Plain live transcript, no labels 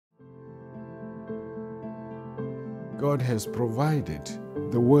God has provided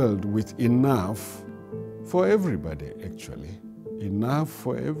the world with enough for everybody, actually. Enough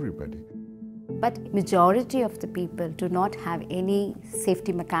for everybody. But majority of the people do not have any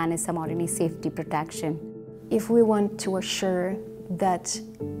safety mechanism or any safety protection. If we want to assure that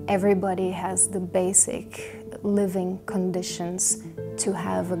everybody has the basic living conditions to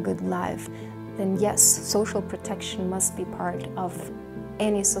have a good life, then yes, social protection must be part of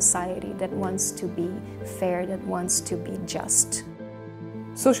any society that wants to be fair, that wants to be just.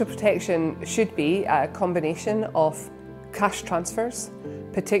 Social protection should be a combination of cash transfers,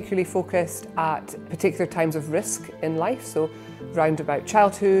 particularly focused at particular times of risk in life, so round about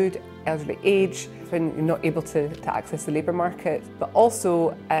childhood, elderly age, when you're not able to access the labour market, but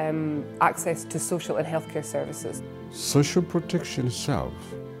also access to social and healthcare services. Social protection itself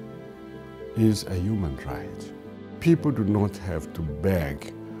is a human right. People do not have to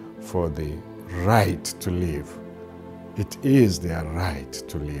beg for the right to live. It is their right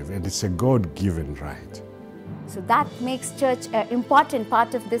to live, and it's a God-given right. So that makes church an important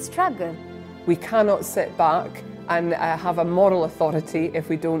part of this struggle. We cannot sit back and have a moral authority if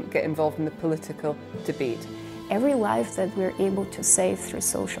we don't get involved in the political debate. Every life that we're able to save through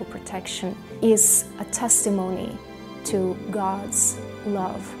social protection is a testimony to God's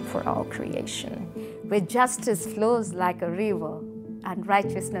love for all creation. Where justice flows like a river and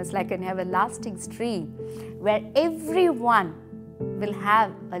righteousness like an everlasting stream, where everyone will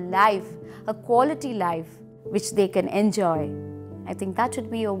have a life, a quality life, which they can enjoy. I think that should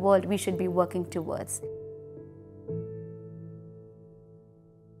be a world we should be working towards.